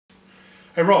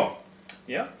Hey Rob,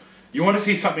 Yeah? you want to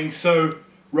see something so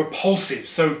repulsive,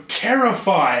 so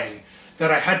terrifying,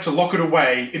 that I had to lock it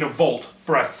away in a vault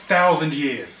for 1,000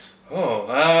 years?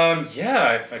 Oh,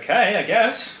 yeah, okay, I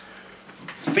guess.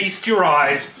 Feast your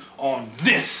eyes on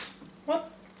this.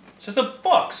 What? It's just a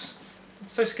box.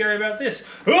 What's so scary about this?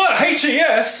 Ugh,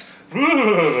 H.E.S!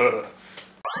 Ugh.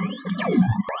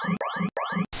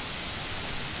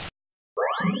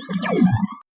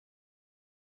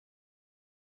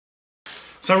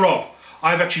 So Rob,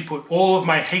 I've actually put all of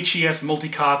my H.E.S.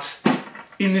 Multicarts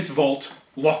in this vault,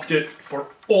 locked it for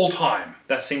all time.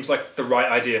 That seems like the right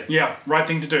idea. Yeah, right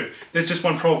thing to do. There's just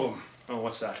one problem. Oh,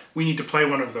 what's that? We need to play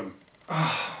one of them.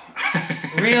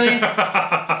 Really?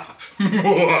 Oh,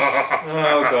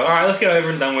 God. Alright, let's get over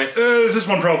and done with. There's just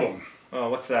one problem. Oh,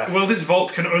 what's that? Well, this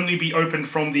vault can only be opened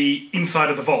from the inside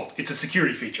of the vault. It's a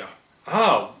security feature.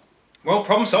 Oh. Well,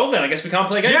 problem solved then. I guess we can't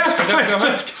play games. Yeah, Go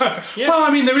let's go. Yeah. Well, I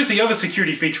mean, there is the other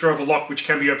security feature of a lock which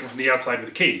can be opened from the outside with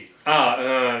a key.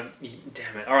 Damn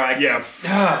it. Alright. Yeah.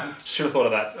 Should have thought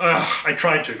of that. I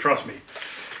tried to, trust me.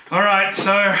 Alright,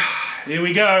 so here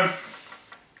we go.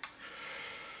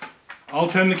 I'll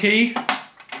turn the key.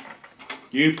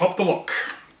 You pop the lock.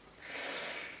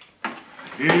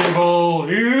 Evil,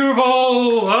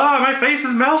 evil! Ah, my face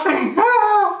is melting!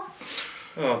 Ah.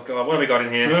 Oh, God. What have we got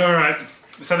in here? Alright,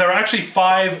 so there are actually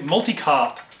 5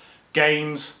 Multicart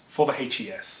games for the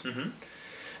H.E.S.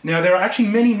 Now, there are actually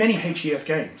many, many H.E.S.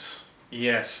 games.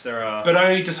 Yes, there are. But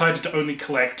I decided to only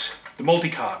collect the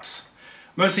Multicarts.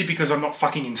 Mostly because I'm not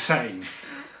fucking insane.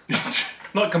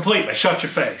 Not completely. Shut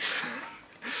your face.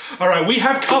 Alright, we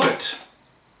have covered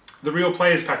the Real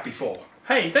Players Pack before.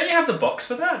 Hey, don't you have the box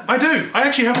for that? I do. I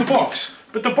actually have the box.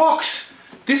 But the box,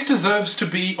 this deserves to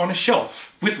be on a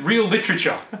shelf with real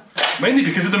literature. Mainly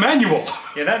because of the manual.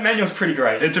 Yeah, that manual's pretty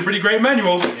great. It's a pretty great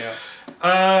manual. Yeah.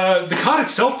 The card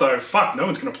itself, though, fuck, no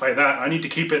one's going to play that. I need to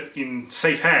keep it in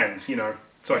safe hands, you know,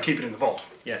 so I keep it in the vault.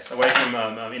 Yes, away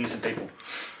from innocent people.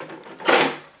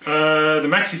 The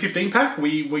Maxi 15 pack,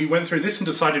 we went through this and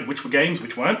decided which were games,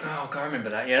 which weren't. Oh, God, I remember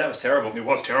that. Yeah, that was terrible. It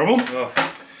was terrible. Oh.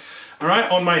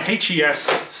 Alright, on my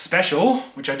H.E.S. special,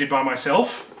 which I did by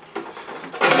myself,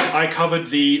 I covered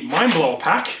the Mind Blower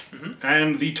pack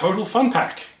and the Total Fun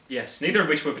pack. Yes, neither of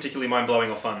which were particularly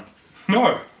mind-blowing or fun.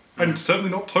 No, and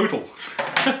certainly not total.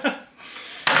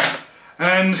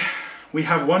 And we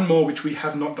have one more which we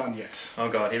have not done yet. Oh,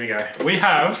 God, here we go. We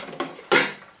have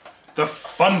the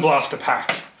Funblaster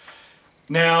Pak.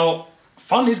 Now,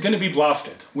 fun is going to be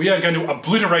blasted. We are going to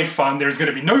obliterate fun. There's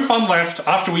going to be no fun left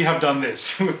after we have done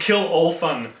this. We'll kill all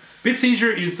fun.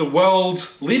 BitSeizure is the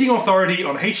world's leading authority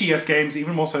on H.E.S. games,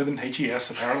 even more so than H.E.S.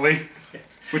 apparently,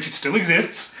 Yes. which it still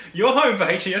exists. You're home for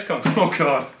H.E.S. content. Oh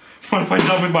God, what have I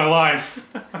done with my life?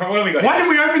 What have we got Why here? did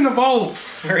we open the vault?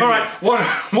 Very All right, nice. what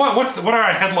are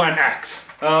our headline acts?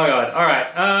 Oh, God. All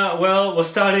right. Well, we're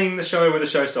starting the show with a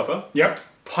showstopper. Yep,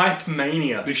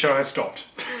 Pipemania. the show has stopped.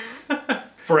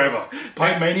 Forever.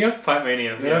 Pipemania?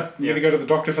 Pipemania. Yeah, you gonna go to the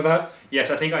doctor for that? Yes,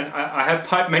 I think I have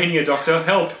Pipemania, doctor.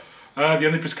 Help. The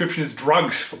only prescription is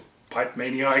drugs for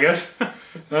Pipemania, I guess.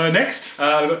 Next.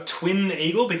 We've got Twin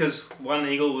Eagle because one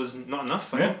eagle was not enough.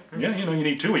 Yeah, you know, you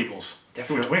need 2 eagles.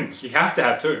 Definitely. 2 twins. You have to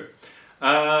have 2.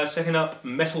 Second up,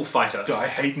 Metal Fighter. I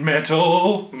hate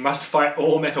metal. We must fight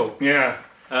all metal. Yeah.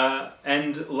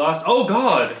 And last, oh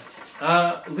God,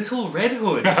 Little Red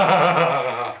Hood.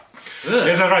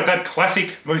 Yes, that's right, that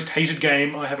classic, most hated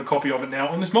game. I have a copy of it now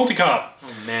on this multicart.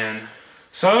 Oh man.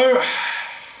 So,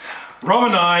 Rob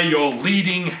and I, your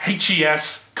leading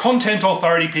H.E.S. content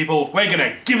authority people, we're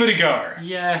gonna give it a go.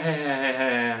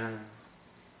 Yeah.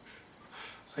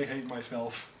 I hate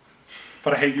myself,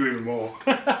 but I hate you even more.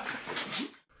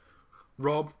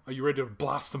 Rob, are you ready to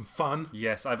blast some fun?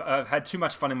 Yes, I've had too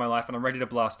much fun in my life and I'm ready to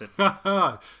blast it.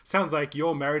 Sounds like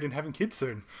you're married and having kids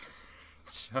soon.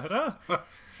 Shut up.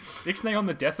 Ixnay on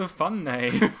the death of fun, nay.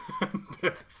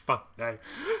 Death of fun, nay.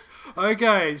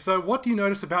 Okay, so what do you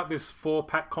notice about this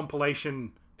 4-pack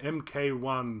compilation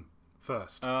MK1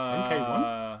 first?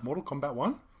 MK1? Mortal Kombat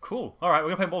 1? Cool. Alright, we're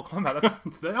gonna play Mortal Kombat.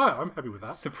 That's I'm happy with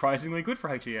that. surprisingly good for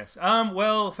H.E.S.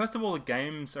 Well, first of all, the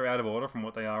games are out of order from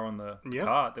what they are on the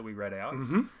cart that we read out.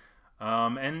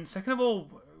 And second of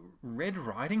all, Red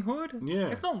Riding Hood? Yeah.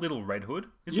 It's not Little Red Hood.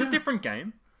 It's a different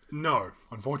game. No,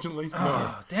 unfortunately, no.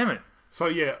 Oh, damn it. So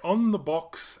yeah, on the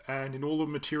box and in all the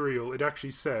material, it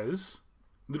actually says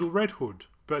Little Red Hood.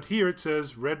 But here it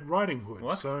says Red Riding Hood. Well,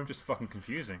 that's so just fucking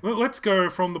confusing. well, let's go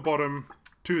from the bottom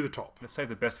to the top. Let's save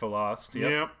the best for last. Yep.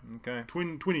 Yep. Okay.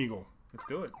 Twin eagle. Let's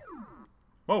do it.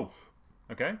 Whoa.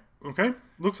 Okay. Okay.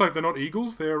 Looks like they're not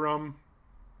eagles. They're Like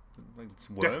it's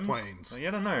worms. death planes. Oh, yeah,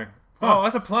 I don't know. Oh,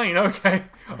 that's a plane. Okay.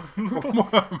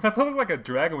 That looked like a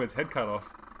dragon with its head cut off.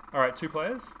 All right, 2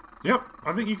 players. Yep,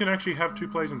 I think you can actually have 2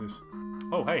 plays in this.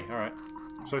 Oh, hey, all right.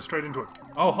 So straight into it.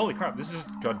 Oh, holy crap! This just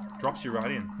drops you right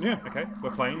in. Yeah. Okay,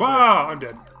 we're playing. Wow, I'm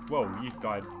dead. Whoa, you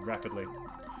died rapidly.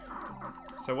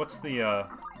 So what's the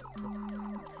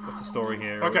story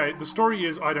here? Okay, the story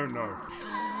is I don't know.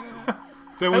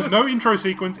 There was no intro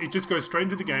sequence. It just goes straight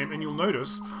into the game, and you'll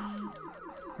notice,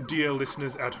 dear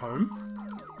listeners at home.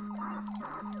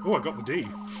 Oh, I got the D.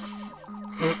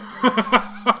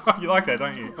 You like that,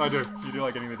 don't you? I do. You do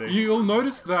like getting the D. You'll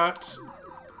notice that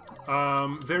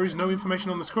there is no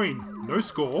information on the screen. No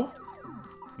score.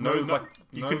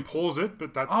 You can pause it,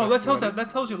 but that. Oh, that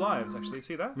tells you lives. Actually,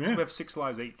 see that? Yeah. So we have 6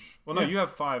 lives each. Well, no, you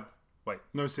have 5. Wait.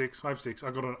 No, 6. I have 6.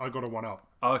 I got a 1 up.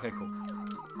 Oh, okay, cool.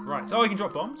 Right. So you can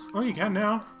drop bombs. Oh, you can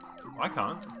now. I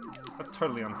can't. That's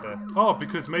totally unfair. Oh,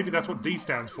 because maybe that's what D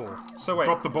stands for. So wait.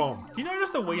 Drop the bomb. Do you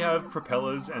notice that we have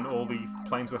propellers and all the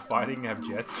planes we're fighting have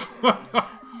jets?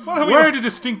 We're at a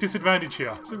distinct disadvantage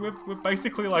here. So we're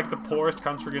basically like the poorest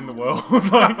country in the world.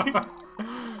 Like,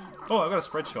 oh, I got a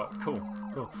spread shot. Cool.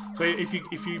 Cool. So if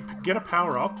you get a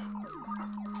power up.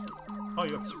 Oh, you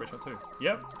got a spread shot too.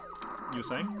 Yep. You were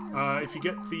saying? If you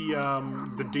get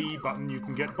the D button, you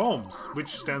can get bombs,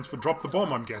 which stands for drop the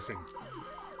bomb, I'm guessing.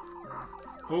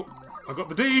 Oh, I got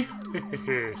the D.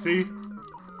 See?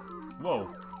 Whoa.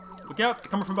 Look out, they're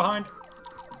coming from behind.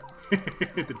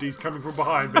 The D's coming from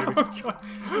behind, baby. Oh, God.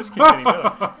 This keeps getting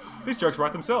better. These jokes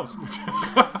write themselves.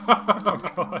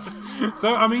 Oh, God.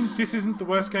 So, I mean, this isn't the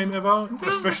worst game ever,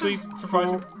 especially this is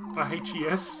surprising. for a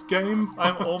H.E.S. game.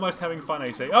 I'm almost having fun,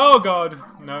 AC. Oh, God.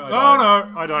 No, I died. Oh,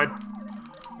 no, I died.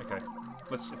 Okay.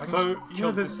 Let's. If I can So, just yeah,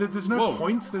 kill there's no Whoa.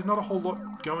 points. There's not a whole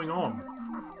lot going on.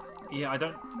 Yeah, I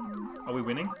don't. Are we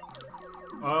winning?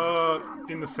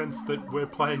 In the sense that we're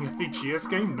playing a H.E.S.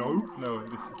 game? No. No,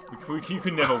 you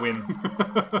can never win.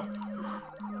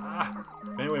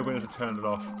 Anyway, winners to turn it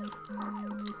off.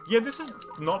 Yeah, this is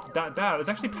not that bad. It's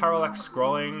actually parallax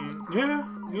scrolling. Yeah,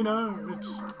 you know,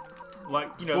 it's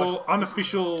like for like,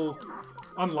 unofficial,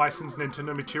 unlicensed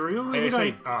Nintendo material. Hey, you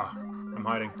see. know, I'm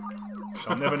hiding.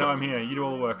 I'll never know I'm here. You do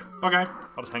all the work. Okay.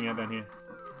 I'll just hang out down here.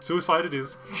 Suicide it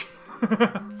is.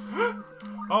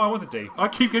 Oh, I want the D. I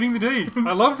keep getting the D.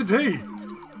 I love the D.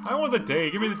 I want the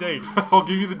D. Give me the D. I'll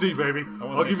give you the D, baby.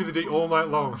 I'll give you the D all night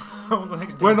long. I want the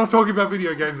next D. We're not talking about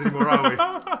video games anymore, are we?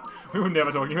 We were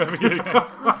never talking about video games.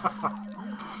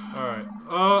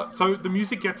 Alright. So the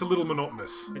music gets a little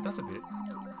monotonous. It does a bit.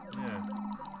 Yeah.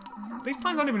 These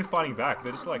planes aren't even fighting back.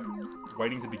 They're just like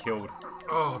waiting to be killed.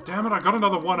 Oh, damn it. I got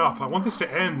another 1 up. I want this to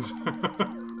end.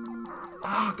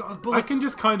 Ah, God, bullets. I can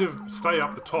just kind of stay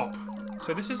up the top.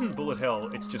 So this isn't bullet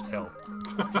hell, it's just hell.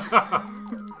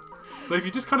 So if you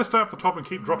just kind of stay up the top and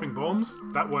keep dropping bombs,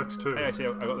 that works too. Hey, I see,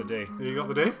 I got the D. You got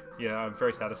the D? Yeah, I'm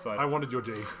very satisfied. I wanted your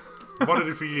D. Wanted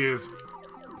it for years.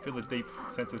 I feel a deep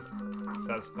sense of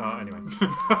anyway.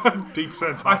 Deep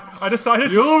sense. I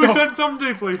decided You'll to always stop. sense something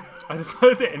deeply. I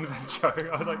decided to end that joke.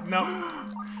 I was like,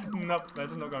 nope, that's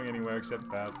just not going anywhere except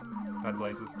bad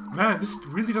places. Man, this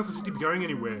really doesn't seem to be going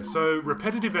anywhere. So,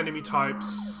 repetitive enemy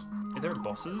types. Are there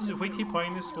bosses? If we keep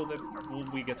playing this, will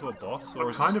we get to a boss? Or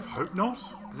I kind of hope not.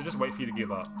 Does it just wait for you to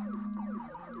give up?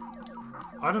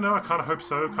 I don't know, I kind of hope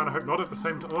so, kind of hope not at the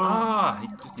same time. Ah, he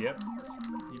just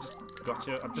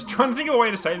gotcha. I'm just trying to think of a way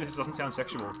to say this. It doesn't sound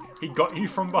sexual. He got you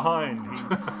from behind.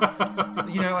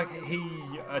 He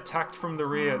attacked from the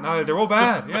rear. No, they're all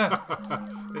bad. Yeah.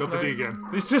 Got the D again.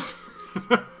 It's just.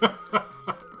 I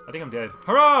think I'm dead.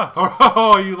 Hurrah!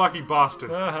 Oh, you lucky bastard.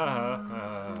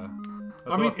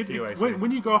 I mean,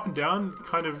 when you go up and down,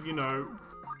 kind of, you know,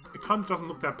 it kind of doesn't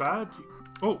look that bad.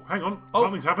 Oh, hang on. Oh.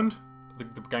 Something's happened.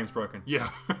 The game's broken. Yeah.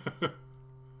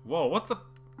 Whoa, what the...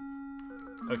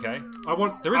 Okay.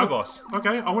 There is a boss.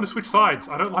 Okay, I want to switch sides.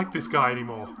 I don't like this guy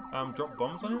anymore. Drop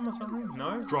bombs on him or something?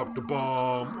 No? Drop the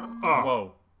bomb.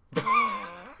 Oh. Whoa.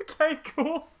 Okay,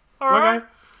 cool. Alright. Okay.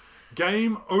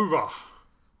 Game over.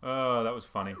 Oh, that was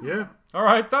funny. Yeah.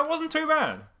 Alright, that wasn't too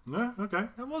bad. No, okay.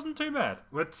 That wasn't too bad.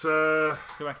 Let's, Go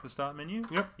back to the start menu?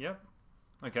 Yep.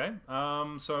 Okay.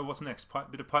 So what's next?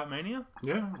 Bit of Pipemania?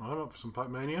 Yeah, I'm up for some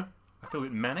Pipemania. I feel a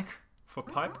bit manic for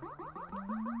pipe.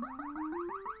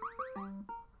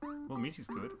 Well, the music's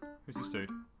good. Who's this dude?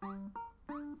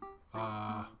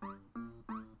 I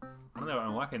don't know.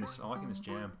 I'm liking this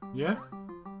jam. Yeah.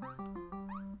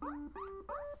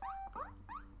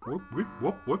 Whoop, whoop,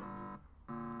 whoop, whoop.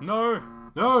 No.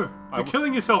 No, you're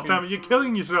killing yourself, damn it! You're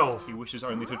killing yourself. He wishes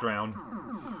only to drown.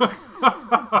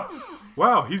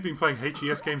 Wow, he's been playing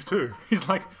H.E.S. games too. He's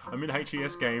like, I'm in a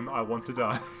H.E.S. game. I want to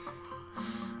die.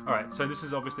 Alright, so this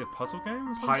is obviously a puzzle game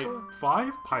of some Pipe sort?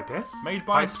 5? Pipe S? Made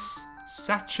by Pipes.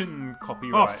 Sachin Oh,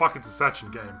 Copyright. fuck, it's a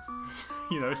Sachin game.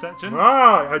 You know Sachin?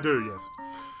 Ah, I do, yes.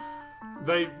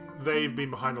 They've been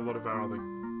behind a lot of our other...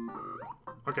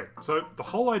 Okay, so the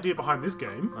whole idea behind this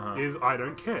game is I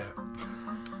don't care.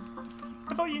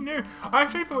 I thought you knew. I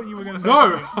actually thought you were going to say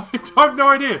No, something. I have no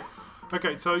idea.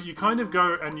 Okay, so you kind of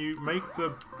go and you make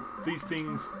these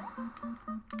things...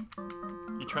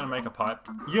 You're trying to make a pipe.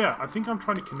 Yeah, I think I'm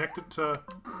trying to connect it to...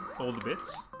 All the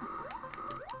bits.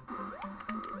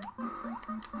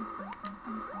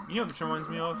 You know what this reminds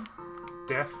me of?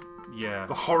 death. Yeah.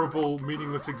 The horrible,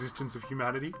 meaningless existence of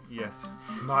humanity. Yes.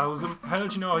 Nihilism. How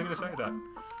did you know I was going to say that?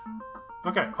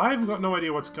 Okay, I have got no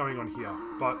idea what's going on here,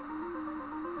 but...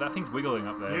 That thing's wiggling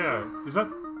up there. Yeah, So is that...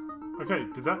 Okay,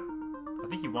 did that... I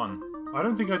think you won. I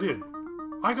don't think I did.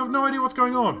 I have no idea what's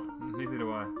going on. Neither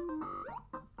do I.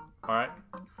 Alright.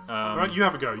 Alright, you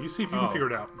have a go. You see if you can figure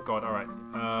it out. God, alright.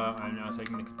 I'm now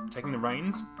taking the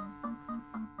reins.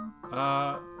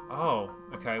 Oh,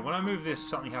 okay. When I move this,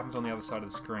 something happens on the other side of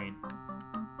the screen.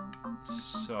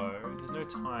 So, there's no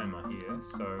timer here,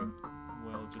 so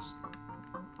we'll just...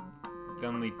 The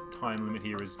only time limit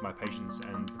here is my patience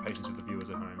and the patience of the viewers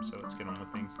at home, so let's get on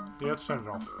with things. Yeah, let's turn it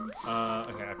off.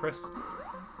 Okay, I pressed...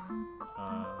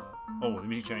 oh, the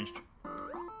music changed.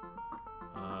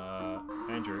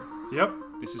 Andrew. Yep.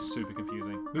 This is super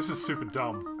confusing. This is super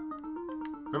dumb.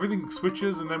 Everything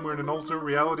switches and then we're in an alternate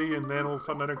reality and then all of a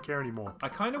sudden I don't care anymore. I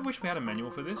kind of wish we had a manual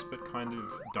for this, but kind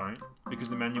of don't, because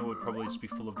the manual would probably just be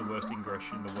full of the worst English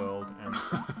in the world, and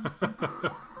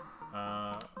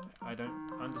I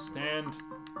don't understand.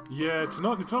 Yeah, it's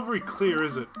not very clear,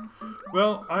 is it?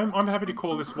 Well, I'm happy to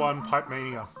call this one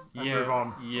Pipemania and move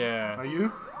on. Yeah. Are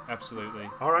you? Absolutely.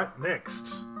 All right,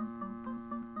 next.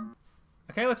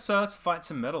 Okay, let's fight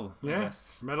some metal.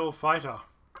 Yes, Metal Fighter.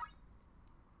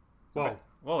 Whoa. Okay.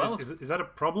 Well, Is that a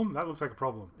problem? That looks like a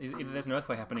problem. either there's an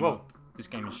earthquake happening, Whoa. or this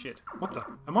game is shit. What the?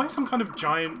 Am I some kind of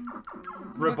giant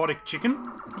robotic chicken?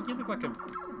 I think you look like a...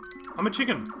 I'm a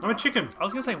chicken. I'm a chicken. I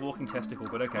was going to say walking testicle,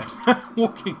 but okay.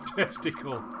 Walking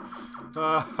testicle.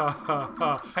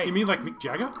 Hey. You mean like Mick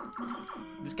Jagger?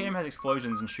 This game has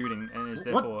explosions and shooting, and is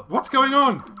therefore... What's going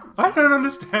on? I don't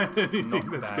understand anything Not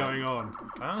that's bad. going on.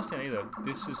 I don't understand either.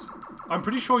 This is... I'm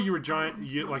pretty sure you're a giant.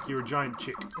 You're a giant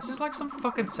chick. This is like some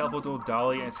fucking Salvador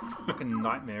Dali, and it's a fucking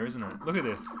nightmare, isn't it? Look at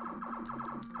this.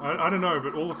 I don't know,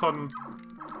 but all of a sudden,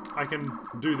 I can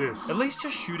do this. At least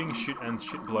just shooting shit and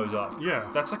shit blows up. Yeah.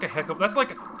 That's like a heck of... That's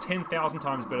like 10,000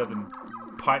 times better than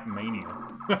Pipemania.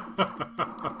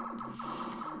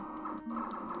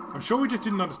 I'm sure we just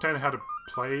didn't understand how to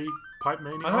play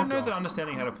Pipemania. I don't know that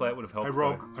understanding how to play it would have helped. Hey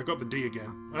Rob, I got the D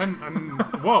again. And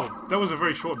whoa, that was a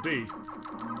very short D.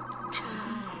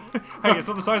 Hey, it's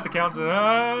not the size of the counter.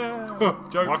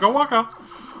 Jokes. Waka waka.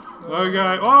 Okay. Oh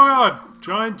god,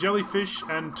 giant jellyfish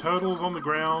and turtles on the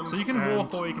ground. So you can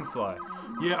walk or you can fly.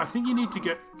 Yeah, I think you need to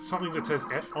get something that says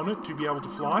F on it to be able to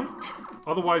fly.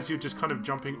 Otherwise, you're just kind of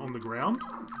jumping on the ground.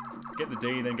 Get the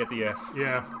D, then get the F.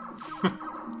 Yeah.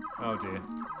 Oh dear.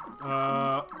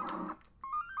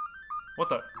 What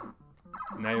the?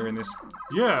 Now you're in this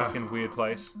fucking weird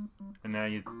place, and now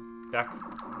you're back.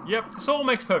 Yep, this all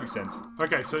makes perfect sense.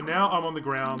 Okay, so now I'm on the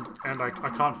ground and I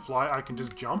can't fly. I can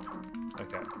just jump.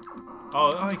 Okay.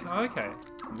 Oh, okay.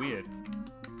 Weird.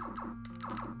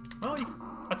 Well,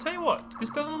 I tell you what, this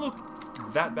doesn't look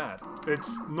that bad.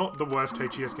 It's not the worst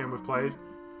H.E.S. game we've played.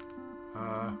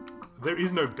 There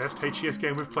is no best H.E.S.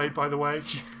 game we've played, by the way.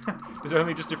 There's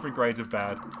only just different grades of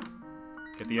bad.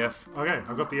 Get the F. Okay,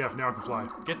 I got the F. Now I can fly.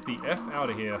 Get the F out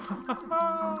of here.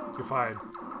 You're fired.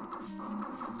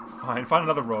 Fine, find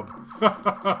another Rob.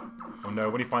 Oh no,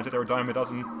 when he finds out there are a dime a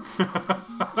dozen.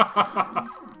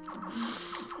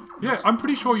 Yeah, I'm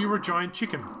pretty sure you're a giant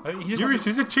chicken. He's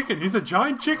a chicken. He's a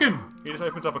giant chicken. He just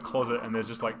opens up a closet and there's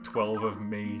just like 12 of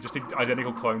me, just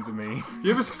identical clones of me.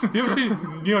 You ever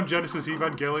seen Neon Genesis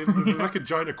Evangelion? There's like a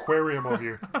giant aquarium of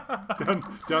you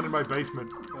down in my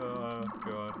basement. Oh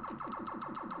god.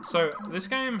 So this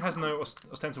game has no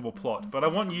ostensible plot, but I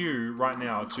want you right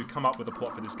now to come up with a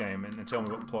plot for this game and tell me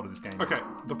what the plot of this game is. Okay,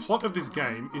 the plot of this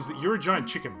game is that you're a giant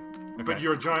chicken. Okay. But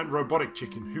you're a giant robotic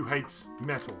chicken who hates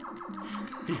metal.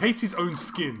 He hates his own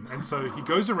skin, and so he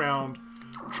goes around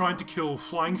trying to kill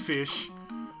flying fish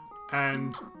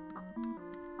and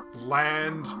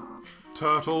land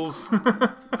turtles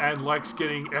and likes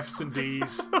getting F's and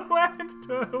D's. Land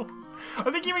turtles. I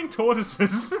think you mean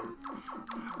tortoises.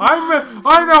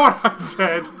 I know what I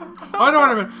said. I know what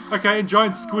I meant. Okay, and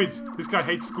giant squids. This guy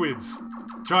hates squids.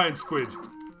 Giant squid.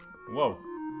 Whoa.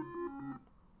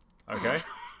 Okay.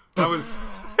 That was...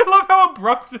 I love how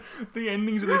abrupt the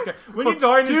endings of this game. When you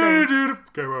die in this game,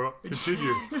 Game over.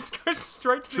 Continue. just go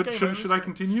straight to the game over. Should I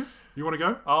continue? You want to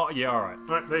go? Oh, yeah, alright.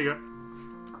 Alright, there you go.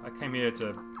 I came here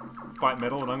to fight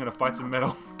metal, and I'm gonna fight some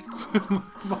metal.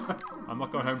 I'm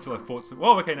not going home till I fought some...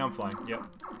 Whoa, okay, now I'm flying. Yep.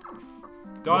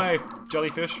 Die,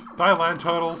 jellyfish. Die, land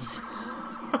turtles.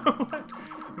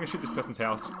 I'm gonna shoot this person's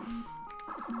house.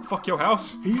 Fuck your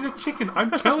house. He's a chicken.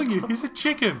 I'm telling you, he's a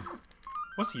chicken.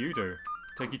 What's you do?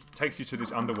 Takes you to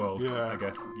this underworld. Yeah. I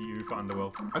guess you for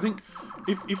underworld. I think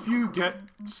if you get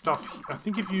stuff, I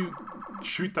think if you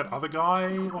shoot that other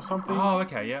guy or something. Oh,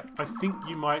 okay, yeah. I think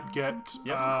you might get.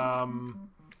 Yep. I'm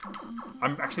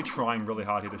actually trying really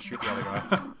hard here to shoot the other guy.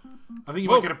 I think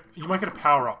you might get a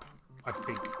power up. I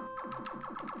think.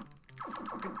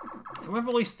 Can we have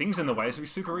all these things in the way? This will be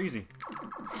super easy.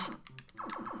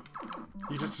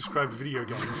 You just described video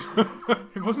games.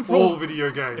 It wasn't for all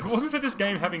video games. If it wasn't for this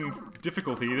game having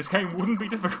difficulty, this game wouldn't be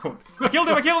difficult. I killed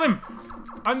him! I killed him!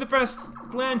 I'm the best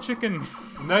land chicken.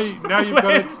 Now you've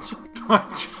got it.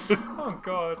 Oh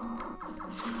god.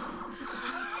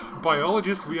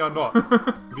 Biologists, we are not.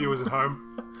 Viewers at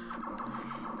home.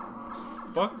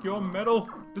 Fuck your metal.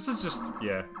 This is just...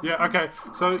 yeah. Yeah, okay.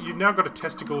 So you've now got a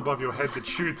testicle above your head that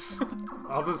shoots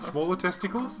other smaller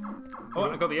testicles? Oh,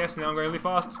 I got the S, now I'm going really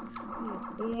fast.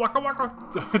 Waka waka.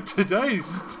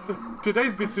 Today's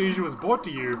Bit Seizure was brought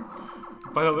to you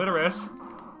by the letter S,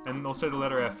 and also the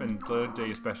letter F, and the letter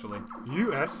D especially.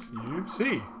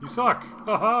 U-S-U-C. You suck.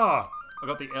 Haha. I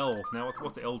got the L. Now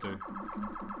what's the L do?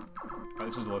 Oh,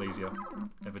 this is a lot easier,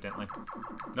 evidently.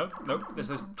 Nope. There's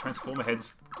those Transformer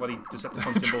heads, bloody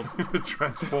Decepticon symbols.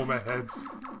 Transformer heads.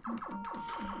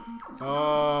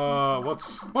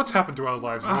 What's happened to our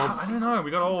lives, Rob? I don't know. We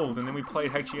got old, and then we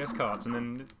played H.E.S. carts, and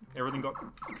then everything got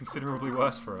considerably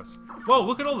worse for us. Whoa!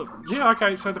 Look at all the... Yeah,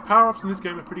 okay. So the power-ups in this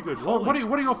game are pretty good. What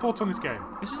are your thoughts on this game?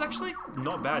 This is actually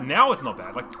not bad. Now it's not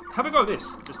bad. Like, have a go at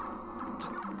this. Just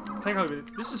take a look at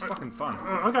it. This is fucking fun.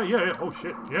 Okay, yeah. Oh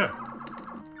shit, yeah.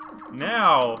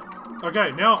 Now.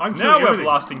 Okay, now I'm killing Now we're everything.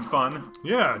 blasting fun.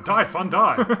 Yeah, die, fun,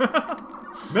 die.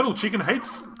 Metal Chicken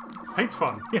hates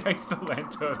fun. He hates the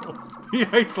land turtles. He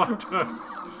hates land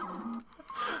turtles.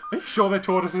 Are you sure they're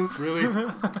tortoises? Really?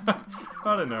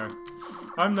 I don't know.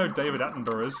 I'm no David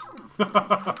Attenborough's. Oh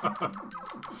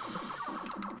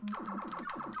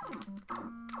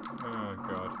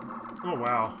god. Oh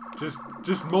wow.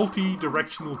 Just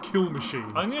multi-directional kill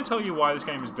machine. I'm going to tell you why this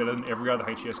game is better than every other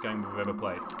H.E.S. game we've ever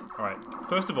played. Alright,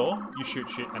 first of all, you shoot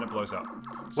shit and it blows up.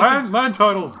 Land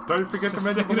turtles! Don't forget to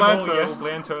mention the land turtles. Yes,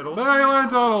 land turtles. Hey, land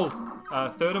turtles!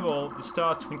 Third of all, the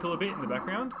stars twinkle a bit in the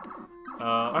background.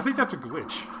 I think that's a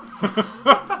glitch.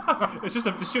 It's just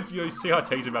your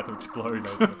CRT's about to explode.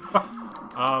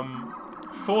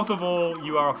 Fourth of all,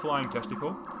 you are a flying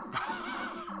testicle.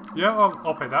 Yeah,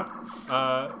 I'll pay that.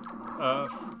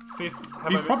 Fifth,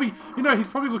 he's probably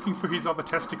looking for his other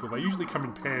testicle. They usually come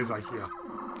in pairs, I hear.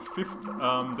 Fifth,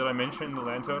 did I mention the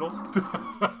land turtles?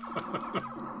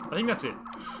 I think that's it.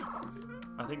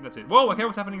 Whoa, okay,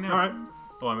 what's happening now? Alright.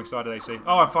 Oh, I'm excited, AC.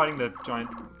 Oh, I'm fighting the giant...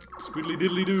 Squiddly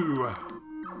diddly doo.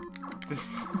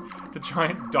 the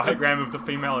giant diagram of the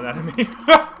female anatomy.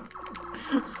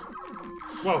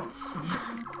 Whoa.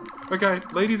 Okay,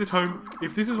 ladies at home,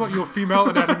 if this is what your female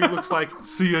anatomy looks like,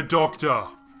 see a doctor.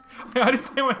 I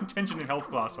didn't pay my attention in health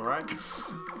class, alright?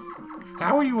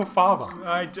 How are you a father?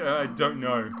 I don't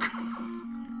know.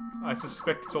 I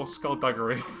suspect it's all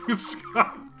skullduggery.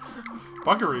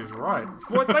 Buggery is right.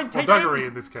 What? They Or take duggery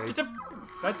in this case.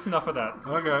 That's enough of that.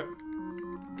 Okay.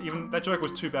 Even that joke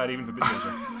was too bad even for Bit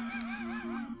Seizure.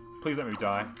 Please let me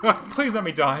die. Please let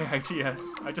me die,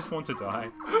 H.E.S. I just want to die.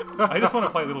 I just want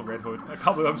to play Little Red Hood. I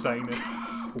can't believe I'm saying this.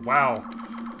 Wow.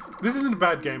 This isn't a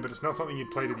bad game, but it's not something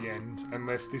you'd play to the end,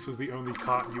 unless this was the only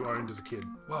cart you owned as a kid.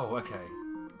 Whoa, okay.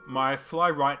 My fly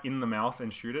right in the mouth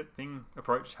and shoot it thing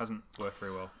approach hasn't worked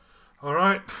very well.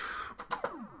 Alright.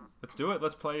 Let's do it.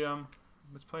 Let's play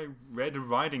Red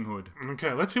Riding Hood.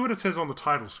 Okay, let's see what it says on the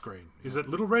title screen. Is it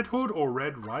Little Red Hood or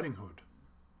Red Riding Hood?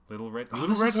 Little Red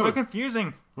Little Red Red is so Hood.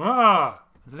 confusing. Ah!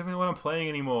 I don't even know what I'm playing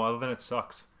anymore, other than it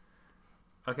sucks.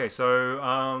 Okay,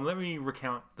 so let me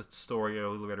recount the story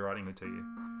of Little Red Riding Hood to you.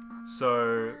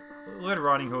 So, Little Red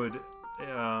Riding Hood is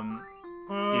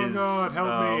God,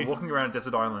 help me. walking around a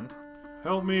desert island.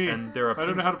 Help me. And there are I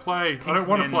don't know how to play. pink I don't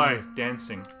want to men play.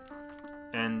 dancing.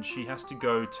 And she has to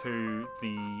go to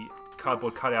the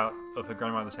cardboard cutout of her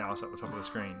grandmother's house at the top of the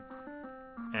screen.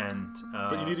 And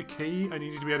But you need a key. I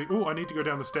need to be able to... Oh, I need to go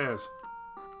down the stairs.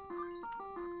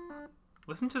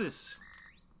 listen to this.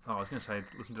 Oh, I was going to say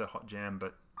listen to that hot jam,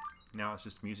 but now it's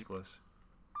just musicless.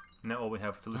 Now all we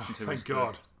have to listen to Thank is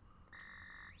God.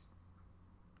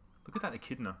 Look at that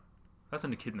echidna. That's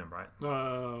an echidna, right?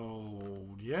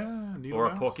 Yeah. Or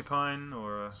a porcupine,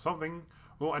 or a... something.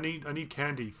 Oh, I need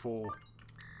candy for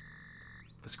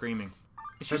screaming.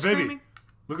 Is she hey, baby, screaming?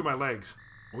 look at my legs.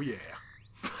 Oh yeah.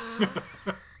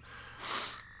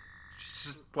 She's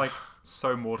just like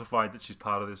so mortified that she's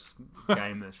part of this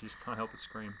game that she just can't help but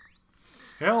scream.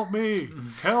 Help me!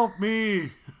 Help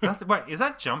me! Wait, is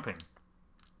that jumping?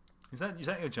 Is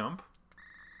that your jump?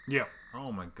 Yeah.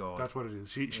 Oh my god. That's what it is.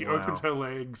 She Wow. opens her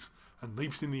legs and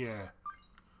leaps in the air.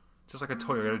 Just like a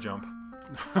Toyota jump.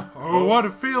 Oh, what a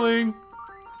feeling!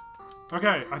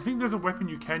 Okay, I think there's a weapon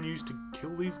you can use to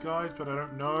kill these guys, but I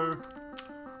don't know.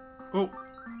 Oh,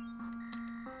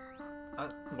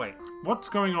 Wait. what's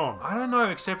going on? I don't know,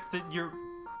 except that you're...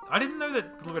 I didn't know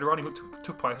that Little Red Riding Hood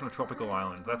took place on a tropical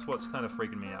island. That's what's kind of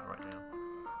freaking me out right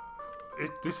now.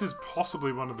 This is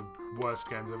possibly one of the worst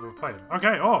games I've ever played.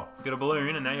 Okay, oh. You got a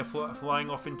balloon, and now you're flying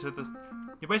off into the...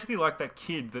 You're basically like that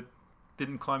kid that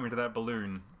didn't climb into that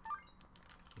balloon.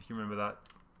 If you remember that.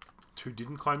 Who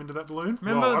didn't climb into that balloon?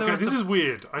 Remember Whoa, there okay, was this the is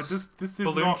weird. This is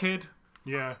balloon not... kid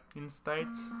Yeah. in the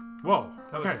States? Whoa,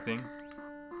 That was the thing.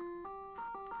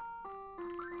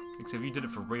 Except you did it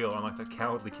for real, unlike that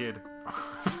cowardly kid.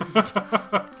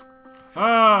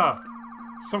 Ah!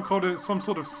 Some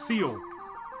sort of seal.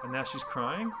 And now she's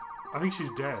crying? I think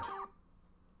she's dead.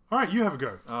 Alright, you have a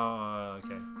go. Oh,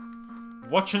 okay.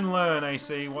 Watch and learn,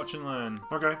 AC. Watch and learn.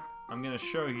 Okay. I'm going to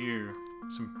show you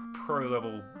some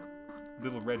pro-level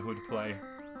Little Red Hood play.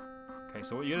 Okay,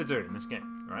 so what you got to do in this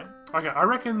game, right? Okay, I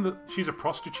reckon that she's a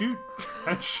prostitute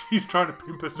and she's trying to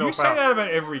pimp herself You say out. that about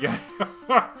every game.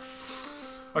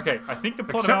 Okay, I think the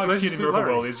plot Except of Alex Kidd in Leisure Suit Miracle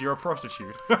Larry. World is you're a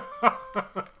prostitute.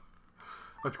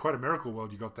 That's quite a miracle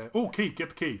world you got there. Oh, key, get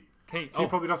the key. Key. Key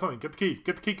probably does something. Get the key,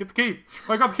 get the key, get the key.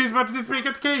 Oh, I got the key's about to disappear,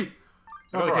 get the key.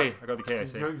 I got That's the right. key. I got the key, I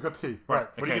see. You got the key. Right,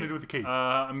 what are you okay. going to do with the key?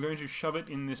 I'm going to shove it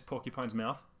in this porcupine's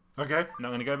mouth. Okay. And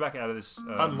I'm going to go back out of this...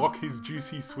 Unlock his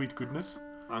juicy, sweet goodness.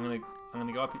 I'm going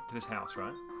to go up to this house,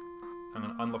 right? I'm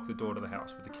going to unlock the door to the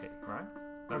house with the key, right?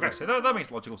 Okay. That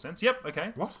makes logical sense. Yep,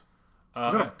 okay. What? You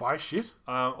gotta buy shit?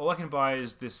 All I can buy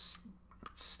is this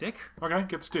stick. Okay,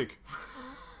 get the stick.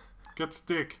 Get the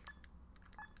stick.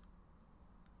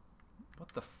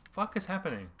 What the fuck is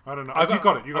happening? I don't know. I You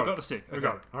got it. got the stick. You Okay.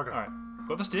 got it. Okay. Alright.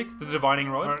 Got the stick, the divining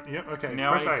rod. Alright, yeah, okay.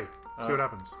 Now Press I- A. See what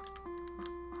happens.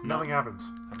 Nothing happens.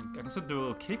 I can still do a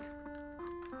little kick. Do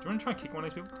you want to try and kick one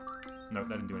of these people? No, that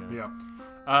didn't do anything.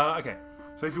 Yeah. Okay.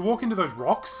 So if you walk into those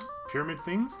rocks, pyramid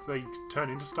things, they turn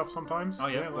into stuff sometimes. Oh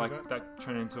yeah, like that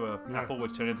turned into a apple,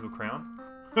 which turned into a crown.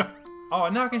 that. Oh,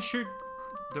 and now I can shoot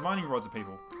divining rods at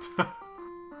people.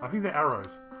 I think they're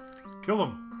arrows. Kill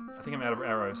them. I think I'm out of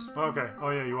arrows. Okay. Oh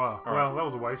yeah, you are. All well, right. that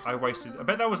was a waste. I wasted. I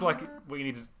bet that was like what you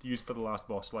needed to use for the last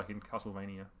boss, like in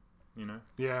Castlevania. You know.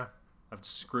 Yeah. I've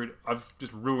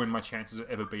just ruined my chances of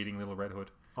ever beating Little Red Hood.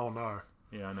 Oh no.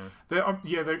 Yeah, I know.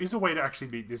 There is a way to actually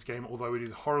beat this game, although it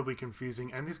is horribly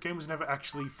confusing, and this game was never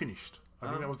actually finished. I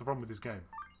think that was the problem with this game.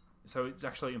 So it's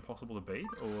actually impossible to beat,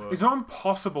 or It's not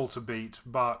impossible to beat,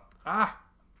 but ah,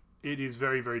 it is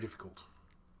very, very difficult.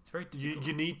 it's very difficult.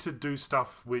 You need to do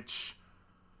stuff which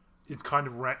is kind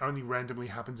of only randomly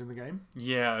happens in the game.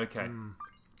 Yeah. Okay.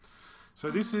 So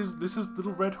this is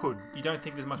Little Red Hood. You don't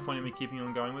think there's much point in me keeping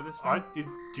on going with this?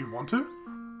 Do you want to?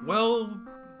 Well,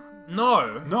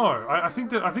 no. No, I think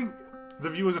the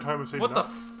viewers at home have seen What the?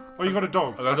 enough. Oh, you got a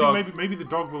dog. I got a think dog. maybe the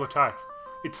dog will attack.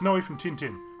 It's Snowy from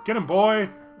Tintin. Get him, boy.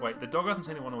 Wait, the dog doesn't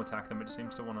seem to want to attack them. It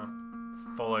seems to want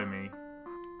to follow me.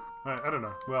 I don't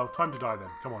know. Well, time to die then.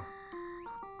 Come on.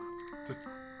 Just,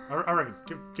 I reckon.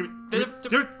 Give it.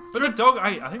 But the dog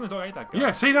ate. I think the dog ate that guy.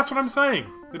 Yeah. See, that's what I'm saying.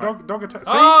 The dog attack.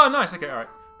 See? Oh, nice. Okay, all right.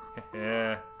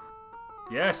 Yeah.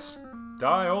 Yes.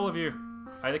 Die, all of you.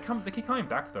 Hey, they keep coming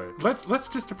back though. Let's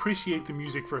just appreciate the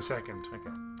music for a second.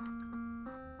 Okay.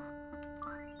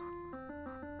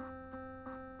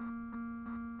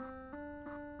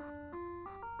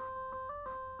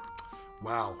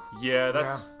 Wow. Yeah,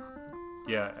 that's.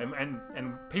 Yeah,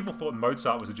 and people thought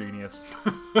Mozart was a genius.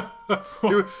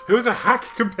 He was a hack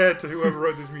compared to whoever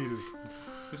wrote this music.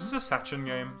 This is a Saturn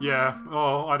game. Yeah.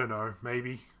 Oh, I don't know.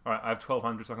 Maybe. All right, I have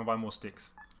 1,200, so I can buy more sticks.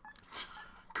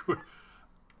 Good.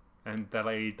 And that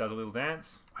lady does a little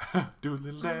dance. Do a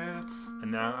little dance.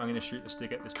 And now I'm going to shoot a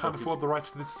stick at this Can't afford the rights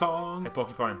to this song. Hey,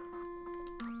 porcupine.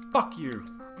 Fuck you.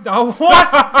 Oh,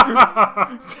 what?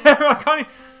 Damn, I can't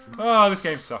even... Oh, this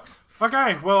game sucks.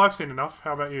 Okay, well, I've seen enough.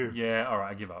 How about you? Yeah,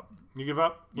 alright, I give up. You give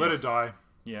up? Let her Yes. die.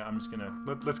 Yeah, I'm just going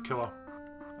to... Let's kill her.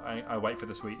 I wait for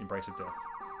the sweet embrace of death.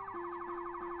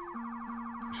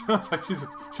 Sounds like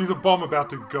she's a bomb about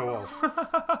to go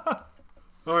off.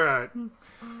 Alright.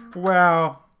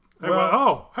 Wow. They went,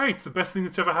 oh, hey, it's the best thing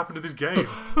that's ever happened to this game.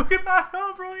 Look at that!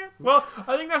 Oh, brilliant. Well,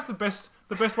 I think that's the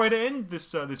best way to end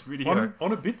this this video.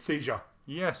 on a bit seizure.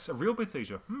 Yes, a real bit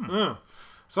seizure.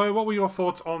 So, what were your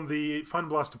thoughts on the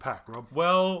Funblaster Pak, Rob?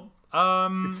 Well,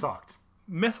 It sucked.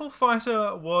 Metal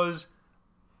Fighter was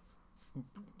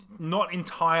not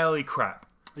entirely crap.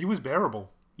 It was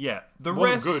bearable. Yeah, It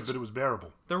wasn't good, but it was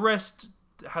bearable. The rest,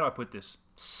 how do I put this?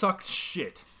 Sucked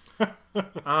shit.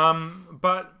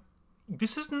 But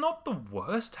this is not the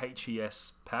worst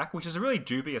H.E.S. pack, which is a really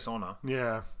dubious honor.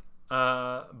 Yeah.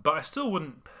 But I still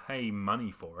wouldn't pay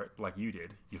money for it like you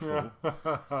did, you fool.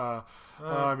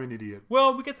 I'm an idiot.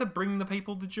 Well, we get to bring the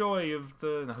people the joy of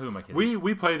the... No, who am I kidding?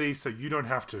 We play these so you don't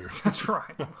have to. That's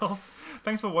right. Well,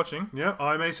 thanks for watching. Yeah,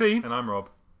 I'm AC. And I'm Rob.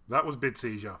 That was Bit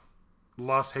Seizure.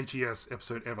 Last H.E.S.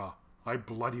 episode ever. I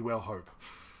bloody well hope.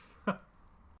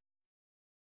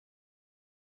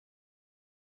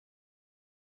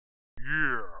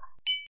 Yeah.